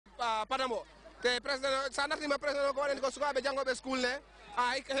Panamo te president sa natima president ko woni ko sukabe jangobe school ne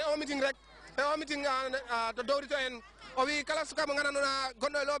ay o meeting rek o meeting to dowrito en o wi kala sukabe ganandona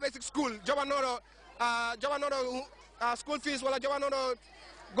gonno low basic school jobanodo school fees wala jobanodo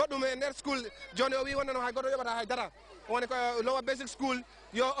goddum e nder school joni o wi wonno hay goddo yobata hay dara woni ko lower basic school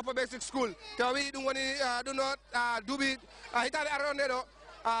yo upper basic school te o wi dum woni dum no duubi hitande aronde do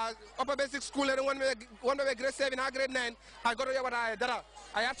upper basic school e wonɓe ɓe grade 7 ha grade 9 hay goto yoɓata e dara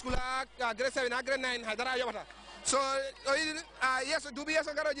a yat school ha grade 7 ha grade 9 hay dara yoɓata so o yiɗi yesso duuɓi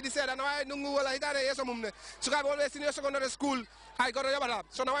yesso garoji ɗi seeɗa no wawi ndungu walla hitande yesso mum ne sukaɓe wonɓe senior secondary school hay goto yoɓata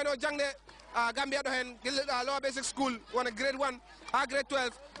so no wayno jangde Gambia ɗo hen lower basic school wona grade 1 ha grade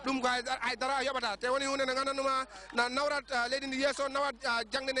 12 ɗum ko hay dara yoɓata te woni hunde nde gandanɗuma na nawrat leydi ndi yesso nawat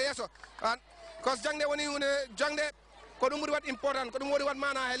jangde nde yesso cause jangde woni hunde jangde ko ɗum ɓuri wat important ko ɗum woɗi wat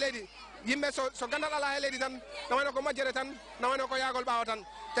mana e leydi yimɓe so gandal ala e leydi tan no wayno ko majjere tan no wayno ko yaagol ɓaawa tan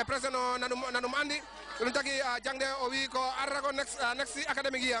te président o naɗum andi ɗum tagi jangde o wi ko arata ko next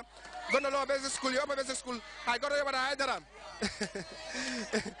academic year gonno lower basic school yo upper basic school hay goto yoɓata hay dara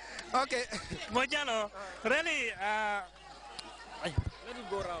okay Mojano really let it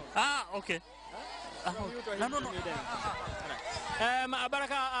go round okay no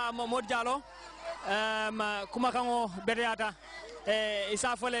baraka Mod Diallo kuma kango bedeyata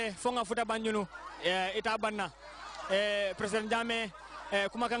isa fole fonga futa banjunu ita banna president Jammeh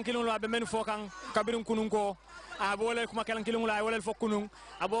kuma kan kilun lo abe men fo kan kabirin kunun ko abole kuma kan kilun lo ay wala fo kunun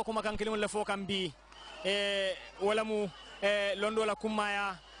abo kuma kan kilun le fo kan bi wala mu londo la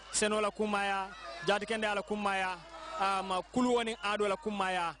kumaya seno la kumaya jadi kende ala kumaya ma kulu woni ado la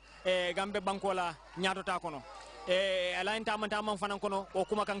kumaya gambe bankola nyaato ta kono ala inta man fanan kono o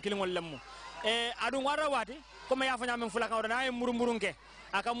kuma kan kilun lemmu adun wara wati comme ya fanya men fula kan na ay murumurunke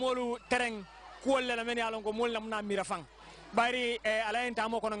aka molu tereng kuolle la men yalon ko mol namna mira fang bari ala en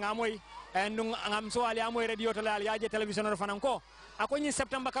tamo kono ngamoy ndung ngam so ali amoy radio to la yaje television do fanan ko ako ni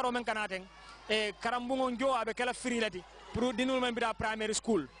september karo men kanaten karambungo njo abe kala freelati pour dinul men bida primary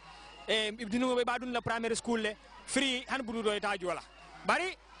school dinul be badun la primary school le free han budu do ta jola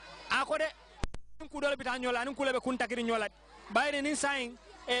bari ako de ku dole bita nyola an kulebe kun takiri nyola bari nin sain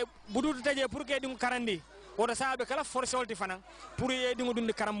budu taje pour que dum karandi woto saabe kala force olti fana pour ye dingo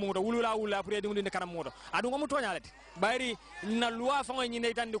dunde karam mudo wulula pour ye dingo dunde karam mudo adu ngomu toñalati bayri na loi fango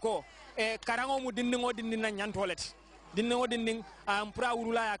nyine tandi ko karango mu dindingo dindina nyantoleti dinno dinding pour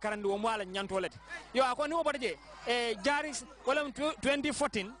wulula ya karandi wo wala nyantoleti yo ako ni wo badje jaris wala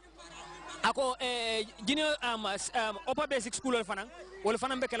 2014 ako junior upper basic school fana wala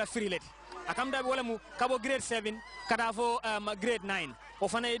fana be kala free leti akam da wala mu kabo grade 7 kada fo grade 9 o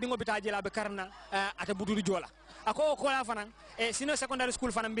fana e dingo bitaji la be karna ata bududu jola ako ko la fana senior secondary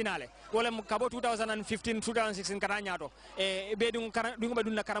school fana binale wala mu kabo 2015 2016 kada nyaato be dingo be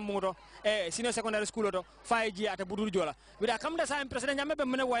dunna karam mudo senior secondary school do faaji ata bududu jola bida kam da sa president Jammeh be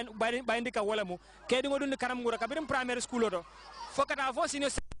mena bayndi ka wala mu ke dingo dunna karam mudo kabirim primary school do fokata fo senior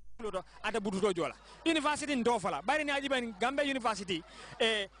school do ata bududu jola university ndofala bari ni ajiben Gambia University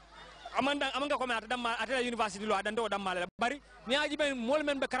amanga ko mata damma atela university lo adando damma bari ni aji ben mol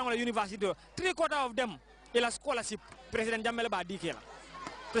men be karangola university do 3/4 of them ila scholarship president Jammeh ba dikela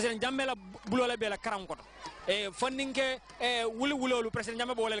president Jammeh la bulola be la karangoto funding ke wuli wulolu president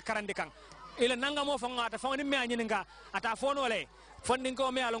Jammeh bo le karandi kan ila nanga mo fanga ata fanga ni me anyi nga ata fono le funding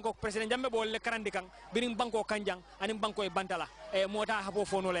ko me alon ko president Jammeh bo le karandi kan birin banko kanjang anim banko e bantala mota hapo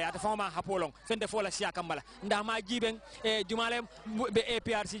fono le ata fama hapo long fende fola sia kambala nda ma jiben jumale be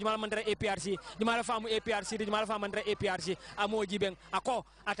APRC jumala mandra APRC jumala famu APRC jumala famu mandra APRC amo jiben ako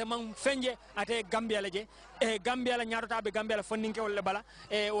ata man fenje ate Gambia leje Gambia la nyaarota be Gambia la funding ke wala bala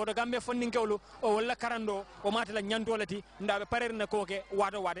wodo Gambia funding ke wala o wala karando o mata la nyantolati nda be parer na koke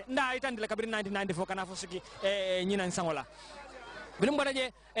wado wade nda itande la kabir 1994 kana fo suki nyinan sangola birum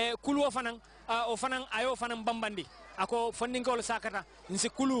badaje kulu o fanan ayo fanan bambandi ako funding ko sakata nsi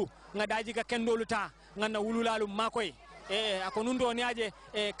kulu nga daji ga kendolu ta ngana wululalu makoy ako nundo ni aje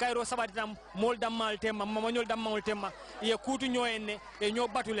kayro sabati tam mol dammal temma mamanyol dammal temma ye kutu nyoenne nyo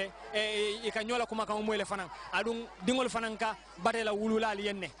batule e ka nyola kuma kan moyle fanan adun dingol fanan ka batela wululal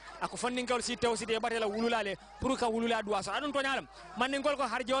yenne ako funding ko si tew si de batela wululale pour ka wulula duwa so adun to nyalam man ngol ko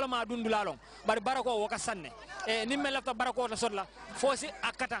harje wala ma dundulalon bar barako woka sanne nimme lafta barako ta sodla fosi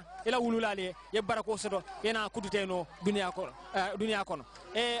akata ila wululale ye barako soto yena kuduteno dunia kono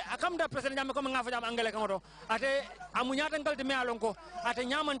akamda president jamme ko ngafa jam angale kanto ate amunyata ngalte me alonko ate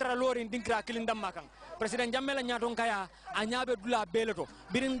nyamantara lorin dinkra kilindam makan president jamme la nyaton kaya anyabe dula beleto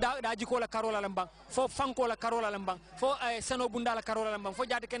birin da jiko la karola lambang fo fanko la karola lambang fo seno bunda la karola lambang fo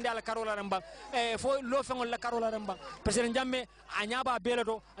jade kende la karola lambang fo lo fengol la karola lambang president jamme anyaba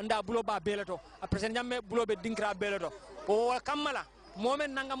beleto anda bulo ba beleto president jamme bulo be dinkra beleto o kamala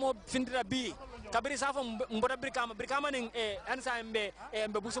momen nanga mo findira bi kabiri safo mbota brikama ning ansa mbe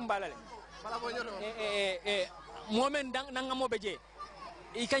busum balale momen nanga mo beje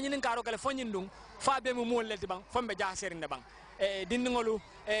i kanyinin karo kale fonyindung fa be mo mol lelti bang fombe ja serinde bang dindingolu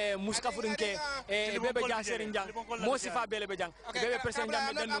muska furinke bebe ja serin jang mo sifa bele be jang bebe president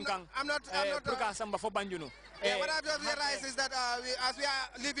jam den kang pour ka samba fo banjunu what I've just realized is that as we are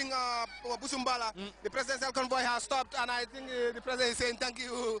leaving Busumbala, the presidential convoy has stopped, and I think the president is saying thank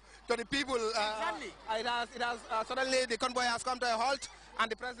you to the people. Exactly. It has suddenly the convoy has come to a halt,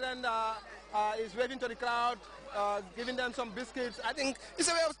 and the president is waving to the crowd, giving them some biscuits. I think it's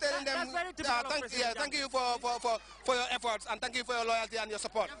a way of telling them thank you for your efforts, and thank you for your loyalty and your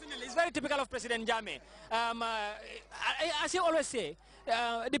support. Definitely. It's very typical of President Jammeh. As he always say,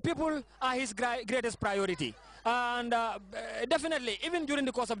 the people are his greatest priority. And definitely, even during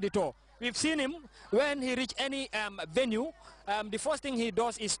the course of the tour, we've seen him when he reach any venue, the first thing he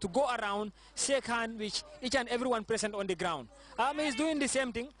does is to go around, shake hands with each and everyone present on the ground. He's doing the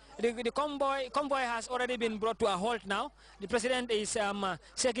same thing. The convoy has already been brought to a halt now. The president is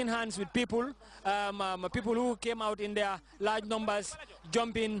shaking hands with people, people who came out in their large numbers,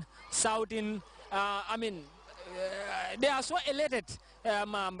 jumping, shouting. They are so elated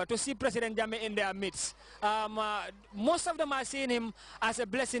to see President Jammeh in their midst. Most of them are seeing him as a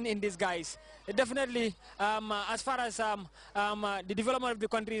blessing in disguise. Definitely, as far as the development of the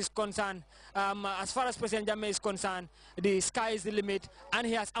country is concerned, as far as President Jammeh is concerned, the sky is the limit, and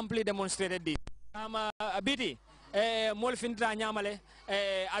he has amply demonstrated this. Biti, mol fintra nyamale,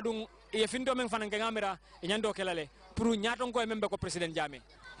 adung ye finto meng fanang kengamera, nyando kelale, puru nyaton ko membe ko President Jammeh.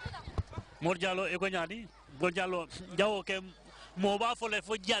 Morjalo eko nyadi, Morjalo jawo ke moba fole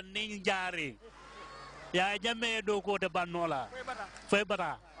fo janni jare. Ya Jammeh do ko de banola. Fe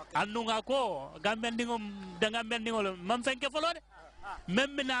bata. Annunga ko gambendingo dengan bendingo mam fenke folode.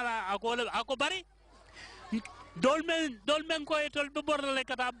 Memminara ako bari. Dolmen ko etol be borle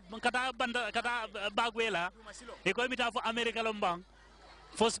kata banda kata bagwela. E ko mita fo America lombang.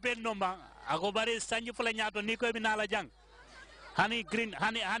 Fo Spain lombang. Ako bari sanji fole nyato ni ko minala jang. Hani green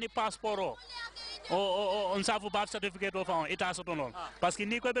hani passport o on safu birth certificate o fon eta soto non parce que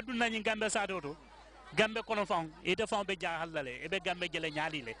ni ko be dunna nyi gambe sa to gambe kono fon ite fon be jahallale e be gambe jele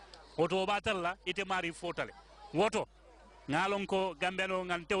nyaali le woto batalla ite mari fotale woto ngalon ko gambe no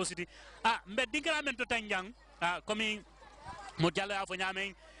ngan tewsiti mbe digramen to tanjang komi mo jalla afo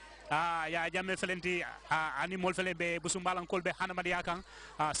nyamen ya Jammeh felenti ani mol fele be busumbalan kolbe hanamadi yakan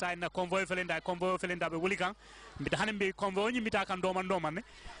sa na convoy felenda be wulikan mbita hanembe convoy ni mita kan doman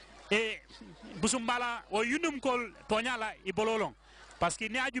e busumbala o yundum kol tonyala i bololong parce que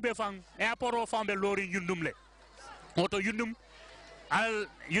ni ajube fan airport o fambe lori yundum le oto yundum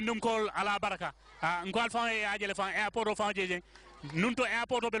kol ala baraka ngol fan e ajele fan airport o fan jeje nunto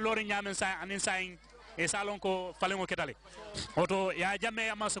airport o be lori nyamen sa anin sain e salon ko falengo ketale oto ya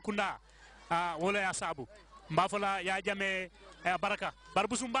Jammeh ama sekunda wala ya sabu mbafola ya Jammeh baraka bar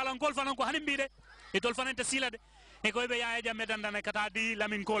busumbala ngol fanan ko hanim bide e tol fanante silade e ko be ya Jammeh dandane kata di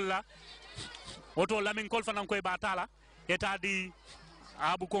lamin kolla oto lamin kol fanan ko e batala e tadi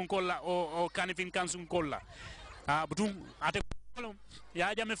abu konkolla o kanifin kansum kolla butum ate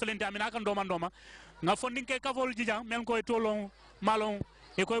ya Jammeh felente amina kan doma nga fondinke kavol jija men ko e tolon malon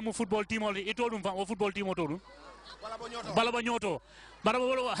e koy mu football team e tolum fa o football team o tolum bala ba nyoto bara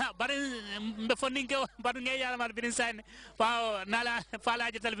bare mbe fondinke badu nge yalla mar bin sayne fa nala fa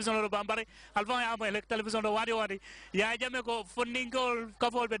laaji television do bambare alfa ya mo elek television do wadi ya Jammeh ko fondinke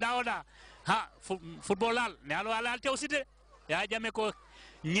kavol be dawda football lal ne ala tewsite ya Jammeh ko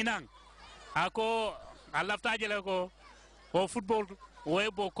nyinang ako alaftaje le ko o football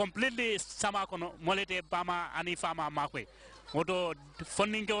webo completely sama kono molete bama ani fama makwe woto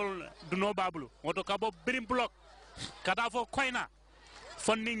fonninkewol duno bablu woto kabo birim block kata fo koyna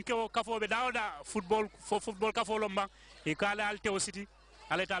fonninkewo kafobe dawda football kafo lomba e kala al tew city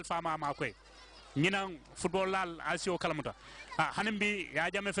aletal fama makwe ñinan football lal alsio kalamuta hanembi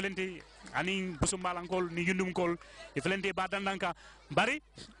ya Jammeh felenti ani busumbalankol ni yundumkol e felenti badandanka bari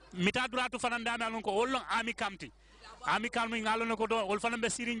mita duratu fanandame alon ko wollon ami kamti ami kalmi ngalo ko do wol fana be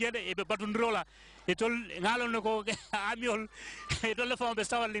siringede e be batundrola e tol ngalo ko ami ol e tol fa be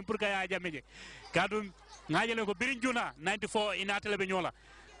sawal pour ka ya jameje kadum ngajele ko birin juna 94 ina tele be nyola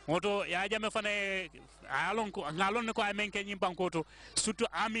moto ya jame fana alon ko ngalon ko amen ke nyimban ko to surtout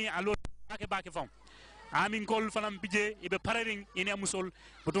ami alo bake fam ami kol fana bije e be pararing ina musol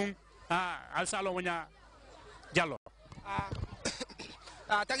butum al salo wonya jallo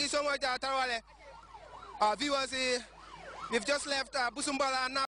thank you so much Tarwale. Viewers, we've just left Busumbala and now